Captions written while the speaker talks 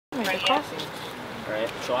car? Right.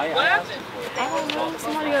 So I asked. I don't know.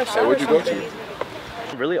 Somebody got shot. Hey, where'd you go to?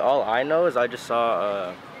 Really, all I know is I just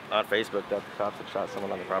saw on Facebook that the cops had shot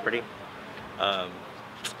someone on the property.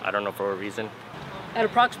 I don't know for what reason. At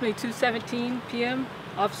approximately 2:17 p.m.,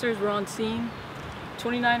 officers were on scene,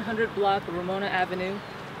 2900 block of Ramona Avenue,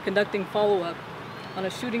 conducting follow-up on a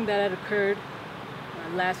shooting that had occurred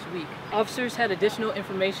last week. Officers had additional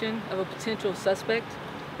information of a potential suspect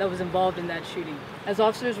that was involved in that shooting. As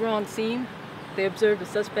officers were on scene, they observed a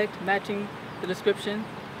suspect matching the description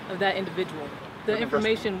of that individual. The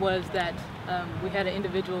information was that we had an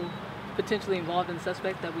individual potentially involved in the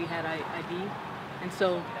suspect, that we had ID. And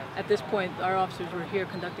so at this point, our officers were here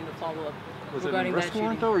conducting the follow-up regarding that shooting. Was it an arrest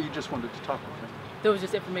warrant though, or you just wanted to talk with him? There was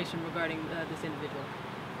just information regarding this individual.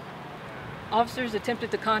 Officers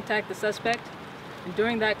attempted to contact the suspect, and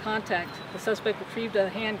during that contact, the suspect retrieved a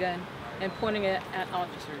handgun and pointing it at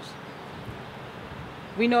officers.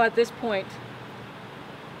 We know at this point,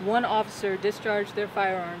 one officer discharged their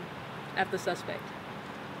firearm at the suspect.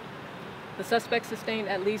 The suspect sustained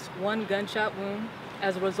at least one gunshot wound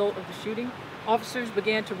as a result of the shooting. Officers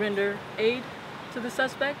began to render aid to the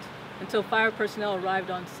suspect until fire personnel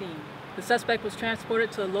arrived on scene. The suspect was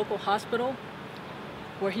transported to a local hospital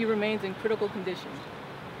where he remains in critical condition.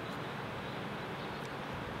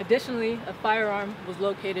 Additionally, a firearm was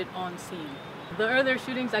located on scene. The earlier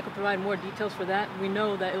shootings, I could provide more details for that. We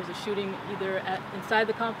know that it was a shooting either inside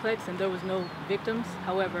the complex and there was no victims.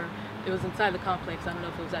 However, it was inside the complex. I don't know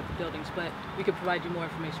if it was at the buildings, but we could provide you more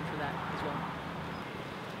information for that as well.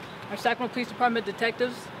 Our Sacramento Police Department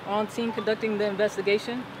detectives are on scene conducting the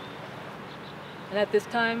investigation. And at this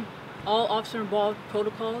time, all officer-involved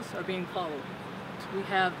protocols are being followed. We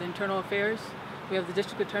have the Internal Affairs, we have the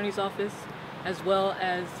District Attorney's Office, as well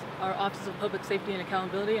as our Office of Public Safety and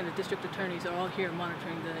Accountability, and the District Attorneys are all here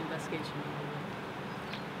monitoring the investigation.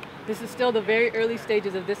 This is still the very early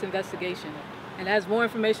stages of this investigation, and as more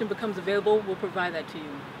information becomes available, we'll provide that to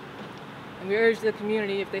you. And we urge the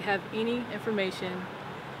community, if they have any information,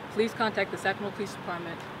 please contact the Sacramento Police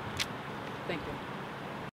Department. Thank you.